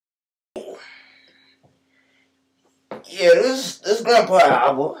Yeah, this Grandpa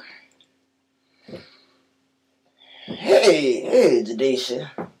Albert. Hey, Jadisha.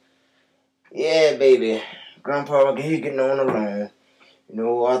 Yeah, baby. Grandpa, he getting on alone. You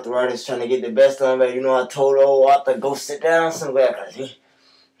know, arthritis trying to get the best of it. You know, I told old Arthur go sit down somewhere because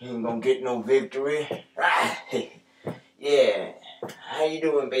he ain't gonna get no victory. Yeah. How you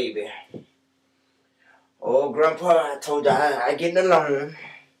doing, baby? Oh, Grandpa, I told you I getting alone.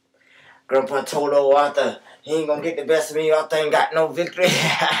 Grandpa told old Arthur he ain't gonna get the best of me. Arthur ain't got no victory.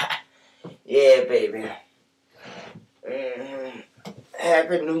 Yeah, baby.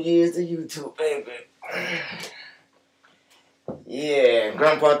 Happy New Year's to you too, baby. Yeah,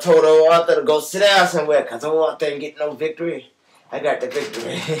 Grandpa told old Arthur to go sit down somewhere because old Arthur ain't getting no victory. I got the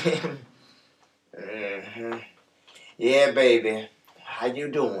victory. Yeah, baby. How you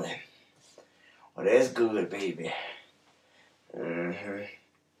doing? Well, that's good, baby.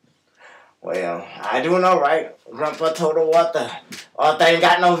 Well, I doing all right. Grandpa told old Arthur ain't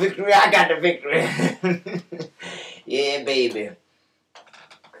got no victory. I got the victory. Yeah, baby.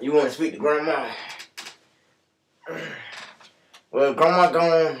 You want to speak to Grandma? Well, Grandma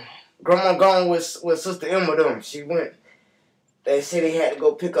gone with Sister Emma them. She went. They said they had to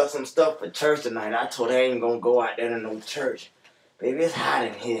go pick up some stuff for church tonight. I told her I ain't gonna go out there to no church. Baby, it's hot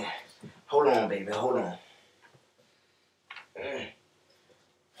in here. Hold on, baby, hold on.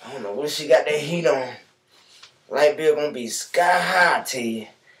 I don't know what she got that heat on. Light bill gonna be sky high, I tell you.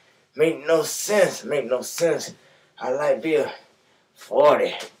 Make no sense. Our light bill,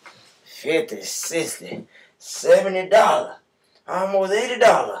 40, 50, 60, $70. Almost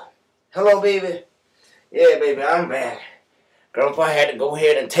 $80. Hello, baby. Yeah, baby, I'm back. Grandpa had to go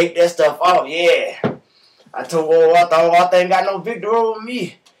ahead and take that stuff off, yeah. I told old Arthur ain't got no victory over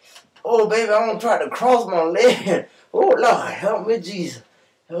me. Oh, baby, I'm gonna try to cross my leg. Oh, Lord, help me, Jesus.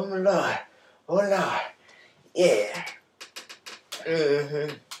 Help me, Lord. Oh, Lord. Yeah.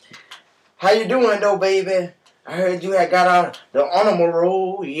 How you doing, though, baby? I heard you had got on the honorable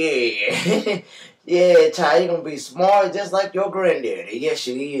roll. Yeah. Yeah, child, you gonna be smart just like your granddaddy. Yes,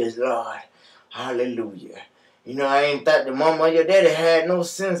 she is, Lord. Hallelujah. You know, I ain't thought the mama or your daddy had no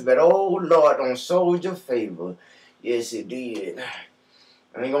sense, but oh, Lord, don't show your favor. Yes, it did.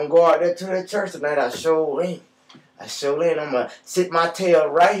 I ain't gonna go out there to the church tonight. I sure ain't. I'm gonna sit my tail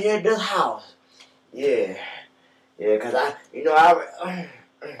right here at this house. Yeah. Yeah, because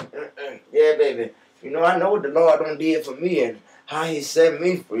yeah, baby. You know, I know what the Lord done did for me and how he set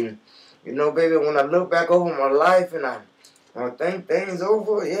me free. You know, baby, when I look back over my life and I think things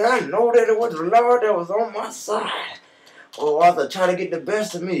over, yeah, I know that it was the Lord that was on my side. Oh, Arthur tried to get the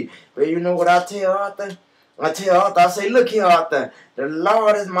best of me. But you know what I tell Arthur? I say, look here, Arthur, the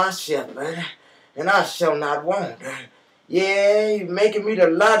Lord is my shepherd, and I shall not want. Yeah, he's making me to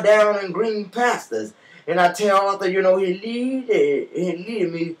lie down in green pastures. And I tell Arthur, you know, he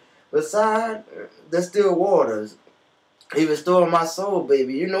lead me beside the still waters. He restored my soul,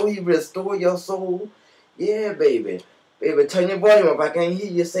 baby. You know he restore your soul. Yeah, baby. Baby, turn your volume up. I can't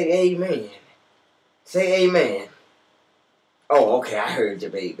hear you say amen. Say amen. Oh, okay, I heard you,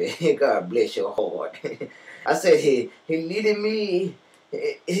 baby. God bless your heart. I said he leading me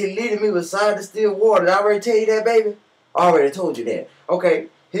beside the still water. Did I already tell you that, baby? I already told you that. Okay.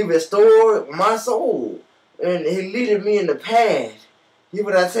 He restored my soul. And he leading me in the past. Hear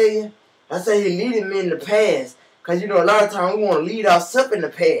what I tell you? I say he leading me in the past. Because, you know, a lot of times we want to lead ourselves in the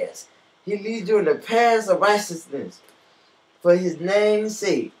past. He leads you in the paths of righteousness. For his name's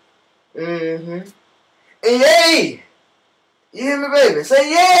sake. And yay! You hear me, baby? Say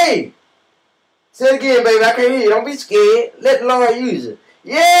yay! Say it again, baby. I can't hear you. Don't be scared. Let the Lord use it.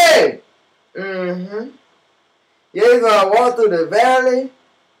 Yay! Yea, though I walk through the valley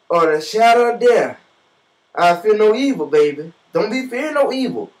or the shadow of death, I fear no evil, baby. Don't be fearing no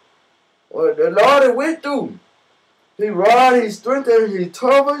evil. Well, the Lord is with you. He rod, he strengthens, he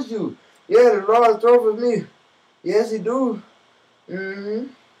covers you. Yeah, the Lord covers me. Yes, he do.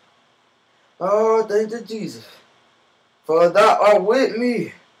 Oh, thank you, Jesus. For thou art with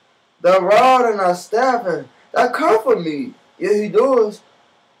me. The rod and thy staff, and that comfort me. Yeah, he does.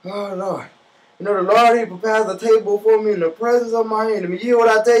 Oh, Lord. You know, the Lord, he prepares a table for me in the presence of my enemy. You hear what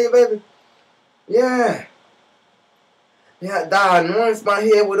I tell you, baby? Yeah. Yeah, thou anoints my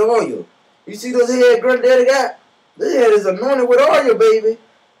head with oil. You see this head granddaddy got? This head is anointed with oil, baby.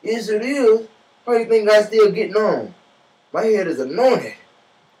 Yes, it is. How you think I still getting on? My head is anointed.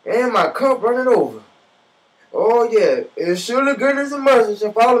 And my cup running over. Oh, yeah. And surely goodness and mercy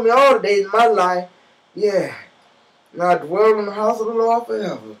shall follow me all the days of my life. Yeah. And I dwell in the house of the Lord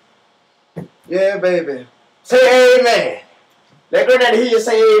forever. Yeah, baby. Say amen. Let granddaddy hear you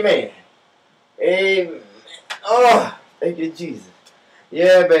say amen. Amen. Oh. Thank you, Jesus.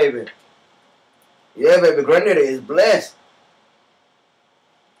 Yeah, baby. Yeah, baby. Granddaddy is blessed.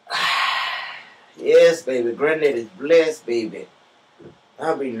 Yes, baby. Granddaddy is blessed, baby.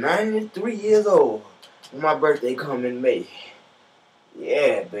 I'll be 93 years old when my birthday comes in May.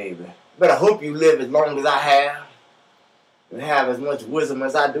 Yeah, baby. But I hope you live as long as I have. And have as much wisdom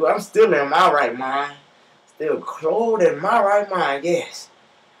as I do. I'm still in my right mind. Still clothed in my right mind, yes.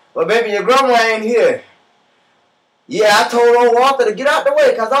 But baby, your grandma ain't here. Yeah, I told old Walter to get out the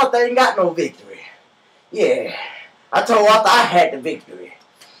way because Arthur ain't got no victory. Yeah. I told Arthur I had the victory.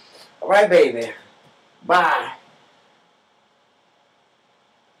 All right, baby. Bye.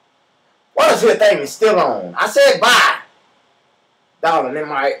 What is your thing is still on? I said bye. Darling in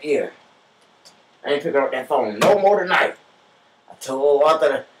my ear. I ain't picking up that phone no more tonight. I told Arthur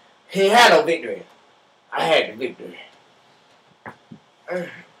that he had no victory. I had the victory.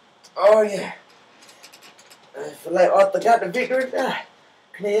 Oh, yeah. I feel like Arthur got the victory.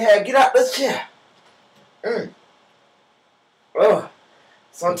 Can you get out this chair? Oh,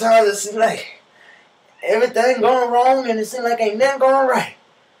 sometimes it seems like everything going wrong and it seems like ain't nothing going right.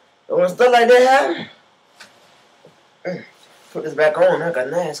 But when stuff like that happen, put this back on. I got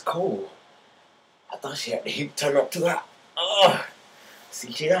nice cold. I thought she had the heat turned up too hot. Oh,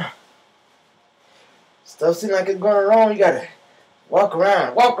 see, she done. Stuff seems like it's going wrong. You gotta walk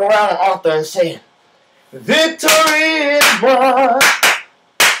around Arthur and say, victory is mine.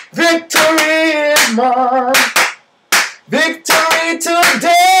 Victory is mine. Victory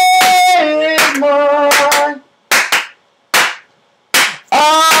today is mine.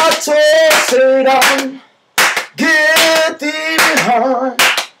 I told Satan, get thee behind.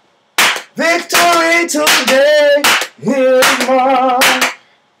 Victory today is mine.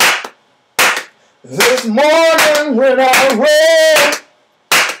 This morning when I woke,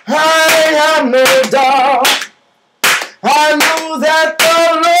 I had no doubt. I knew that the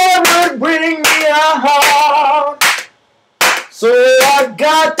Lord would bring me out. So I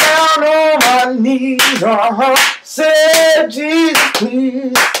got down on my knees, said, Jesus,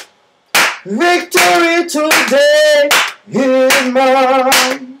 please. Victory today is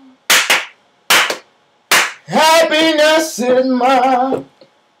mine. Happiness is mine.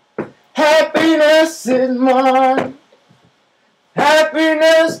 Happiness is mine.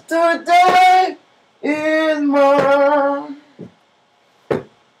 Happiness today is mine.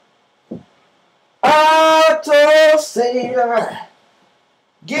 I told Satan,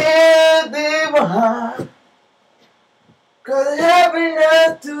 get thee behind. 'Cause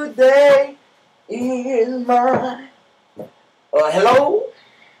happiness today is mine. Hello?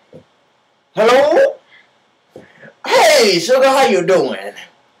 Hello? Hey, sugar, how you doing?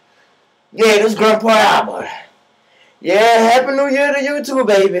 Yeah, this is Grandpa Albert. Yeah, Happy New Year to you too,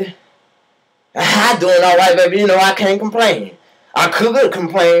 baby. I'm doing all right, baby. You know, I can't complain. I could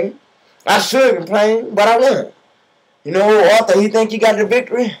complain. I should complain, but I won't. You know, Arthur, he think he got the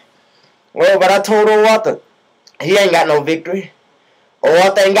victory. Well, but I told old Arthur, he ain't got no victory. Old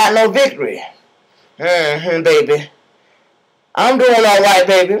Arthur ain't got no victory. Baby. I'm doing all right,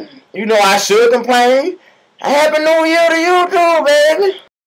 baby. You know, I should complain. Happy New Year to you too, baby.